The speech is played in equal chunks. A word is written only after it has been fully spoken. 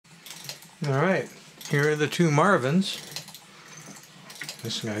Alright, here are the two Marvins.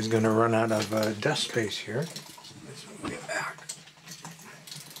 This guy's going to run out of desk space here. Let's move it back.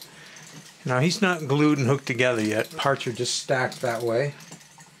 Now he's not glued and hooked together yet. Parts are just stacked that way.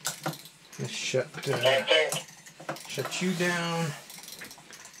 Let's shut you down.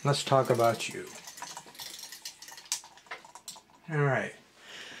 Let's talk about you. Alright.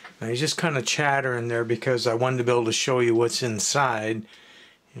 Now he's just kind of chattering there because I wanted to be able to show you what's inside.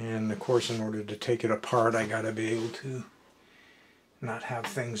 And of course, in order to take it apart, I gotta be able to not have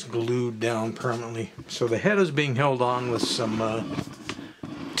things glued down permanently. So the head is being held on with some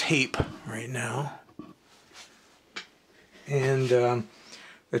tape right now. And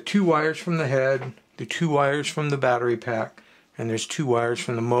the two wires from the head, the two wires from the battery pack, and there's two wires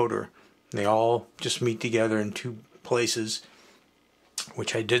from the motor. They all just meet together in two places,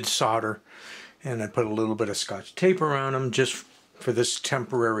 which I did solder, and I put a little bit of Scotch tape around them just for this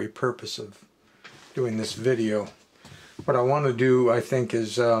temporary purpose of doing this video. What I want to do, I think,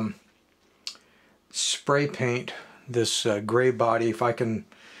 is spray paint this gray body. If I can,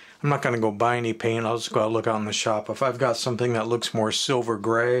 I'm not going to go buy any paint. I'll just go out look out in the shop. If I've got something that looks more silver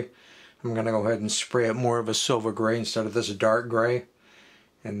gray, I'm going to go ahead and spray it more of a silver gray instead of this dark gray.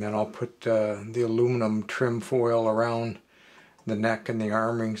 And then I'll put the aluminum trim foil around the neck and the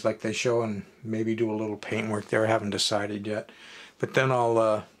arm rings like they show, and maybe do a little paint work there. I haven't decided yet. But then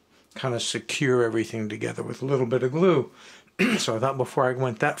I'll kind of secure everything together with a little bit of glue. So I thought before I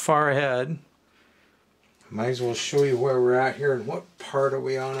went that far ahead, might as well show you where we're at here and what part are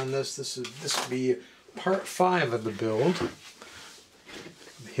we on this. This will be part 5 of the build.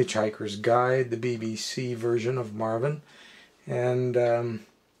 The Hitchhiker's Guide, the BBC version of Marvin. And I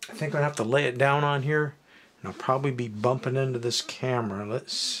think I'll have to lay it down on here. And I'll probably be bumping into this camera.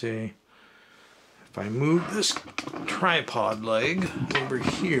 Let's see. If I move this tripod leg over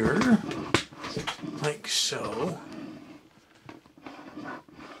here, like so.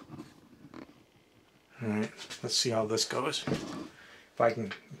 Alright, let's see how this goes. If I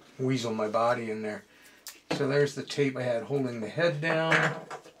can weasel my body in there. So there's the tape I had holding the head down.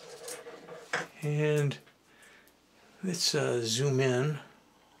 And let's zoom in.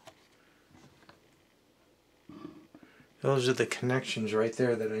 Those are the connections right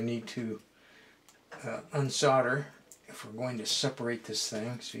there that I need to unsolder if we're going to separate this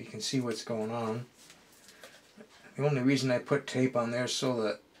thing so you can see what's going on. The only reason I put tape on there is so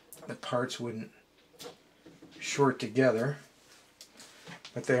that the parts wouldn't short together,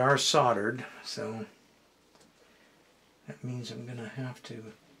 but they are soldered, so that means I'm gonna have to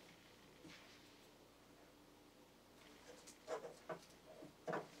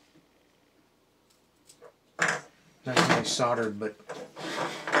not only soldered but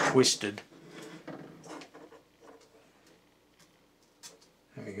twisted.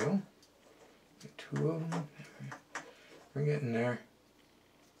 There we go. Two of them. We're getting there.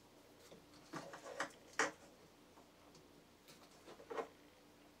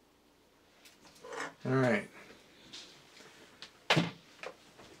 Alright.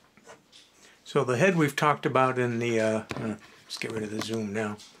 So the head we've talked about in the, let's get rid of the zoom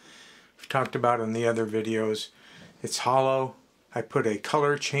now. We've talked about in the other videos. It's hollow. I put a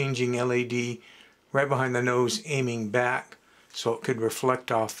color changing LED right behind the nose aiming back so it could reflect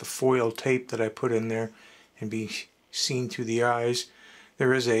off the foil tape that I put in there and be seen through the eyes.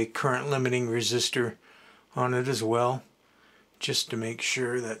 There is a current limiting resistor on it as well, just to make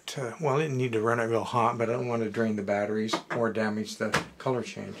sure that, well, I didn't need to run it real hot, but I don't want to drain the batteries or damage the color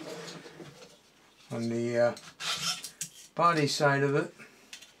change. On the body side of it,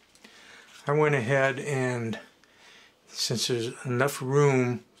 I went ahead and, since there's enough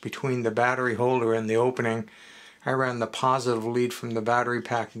room between the battery holder and the opening, I ran the positive lead from the battery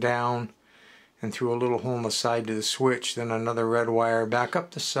pack down and through a little hole in the side to the switch, then another red wire back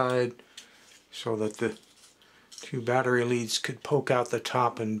up the side so that the two battery leads could poke out the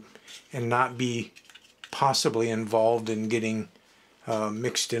top and not be possibly involved in getting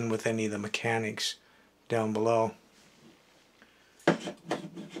mixed in with any of the mechanics down below.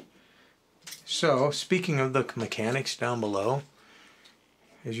 So, speaking of the mechanics down below,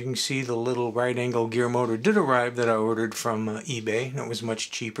 as you can see, the little right angle gear motor did arrive that I ordered from eBay, and it was much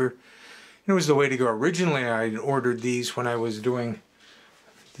cheaper. It was the way to go. Originally I ordered these when I was doing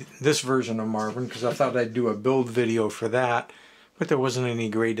this version of Marvin because I thought I'd do a build video for that, but there wasn't any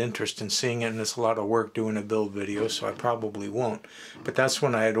great interest in seeing it, and it's a lot of work doing a build video, so I probably won't. But that's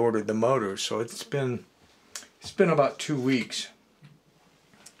when I had ordered the motor, so it's been about 2 weeks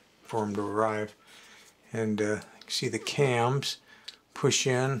for them to arrive. And you can see the cams push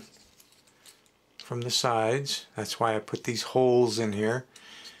in from the sides. That's why I put these holes in here.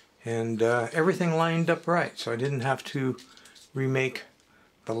 and everything lined up right, so I didn't have to remake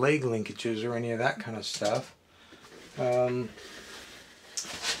the leg linkages or any of that kind of stuff. If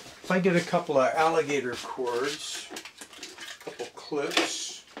I get a couple of alligator cords, a couple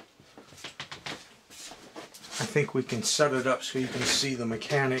clips, I think we can set it up so you can see the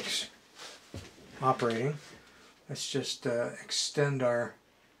mechanics operating. Let's just extend our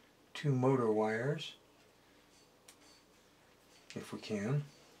 2 motor wires, if we can.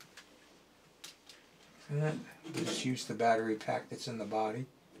 And we'll just use the battery pack that's in the body.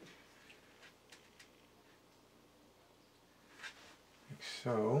 Like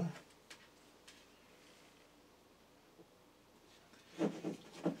so.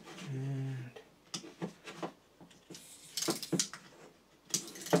 And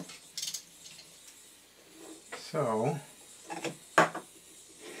so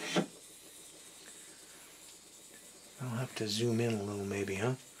I'll have to zoom in a little maybe,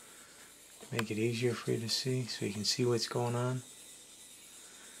 huh? Make it easier for you to see, so you can see what's going on.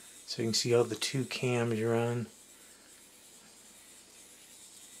 So you can see all the 2 cams you're on.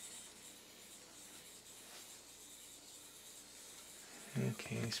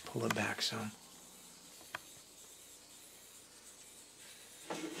 Okay, let's pull it back some.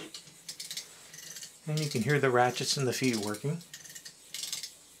 And you can hear the ratchets and the feet working.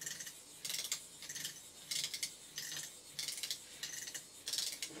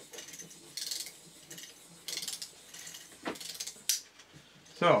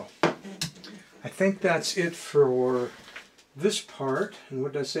 So, I think that's it for this part. And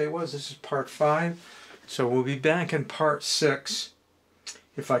what did I say it was? This is part 5. So we'll be back in part 6.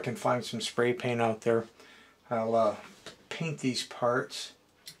 If I can find some spray paint out there, I'll paint these parts.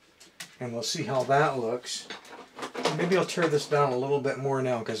 And we'll see how that looks. Maybe I'll tear this down a little bit more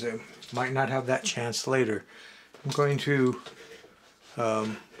now because I might not have that chance later. I'm going to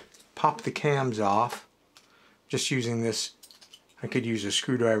pop the cams off. Just using this. I could use a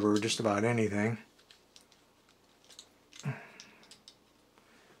screwdriver or just about anything. You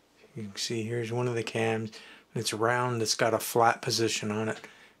can see here's one of the cams. It's round, it's got a flat position on it,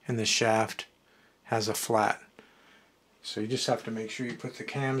 and the shaft has a flat. So you just have to make sure you put the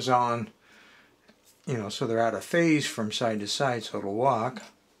cams on, you know, so they're out of phase from side to side so it'll walk.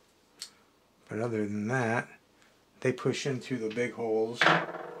 But other than that, they push in through the big holes.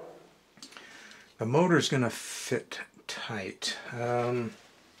 The motor's going to fit tight. Try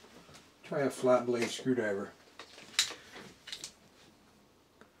a flat blade screwdriver.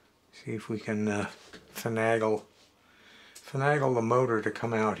 See if we can finagle the motor to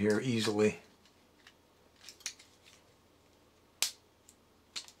come out here easily.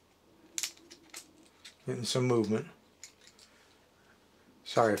 Getting some movement.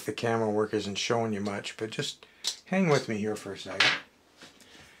 Sorry if the camera work isn't showing you much, but just hang with me here for a second.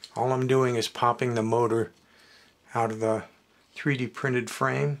 All I'm doing is popping the motor out of the 3D printed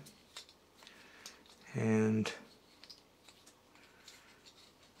frame, and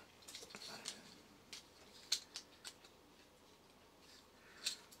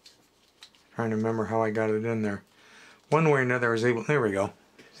trying to remember how I got it in there. One way or another I was able, there we go,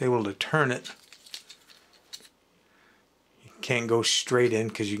 I was able to turn it. You can't go straight in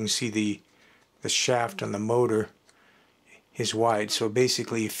because you can see the shaft on the motor is wide, so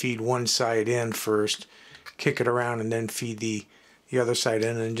basically you feed one side in first, kick it around, and then feed the other side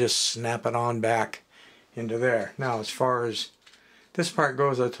in and just snap it on back into there. Now as far as this part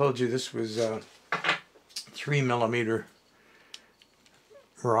goes, I told you this was 3mm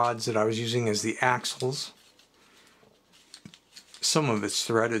rods that I was using as the axles. Some of it's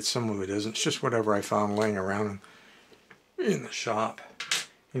threaded, some of it isn't. It's just whatever I found laying around in the shop.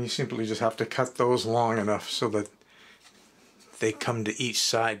 And you simply just have to cut those long enough so that they come to each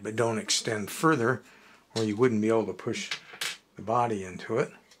side but don't extend further, or you wouldn't be able to push the body into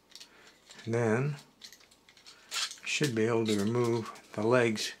it. And then I should be able to remove the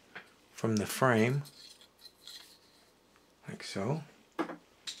legs from the frame, like so.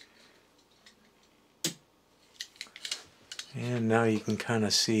 And now you can kind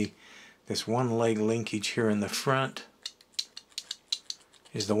of see this one leg linkage here in the front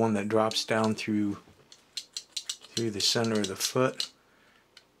is the one that drops down through the center of the foot,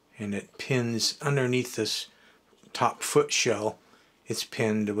 and it pins underneath this top foot shell. It's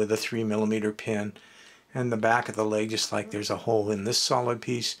pinned with a 3mm pin, and the back of the leg, just like there's a hole in this solid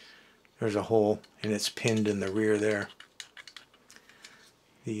piece, there's a hole, and it's pinned in the rear there.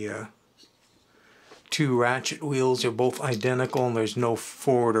 The 2 ratchet wheels are both identical, and there's no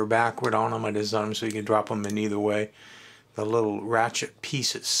forward or backward on them. I designed them so you can drop them in either way. The little ratchet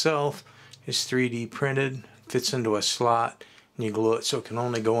piece itself is 3D printed, fits into a slot, and you glue it so it can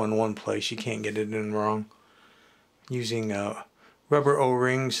only go in one place. You can't get it in wrong. Using rubber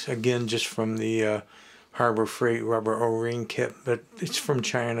O-rings, again just from the Harbor Freight rubber O-ring kit, but it's from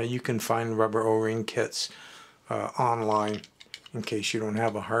China. You can find rubber O-ring kits online in case you don't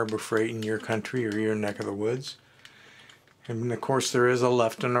have a Harbor Freight in your country or your neck of the woods. And of course there is a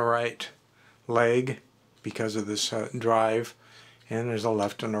left and a right leg because of this drive, and there's a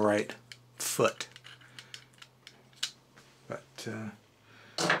left and a right foot. But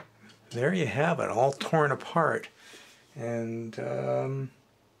there you have it, all torn apart. And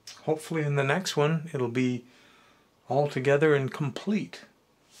hopefully in the next one it'll be all together and complete.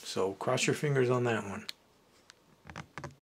 So cross your fingers on that one.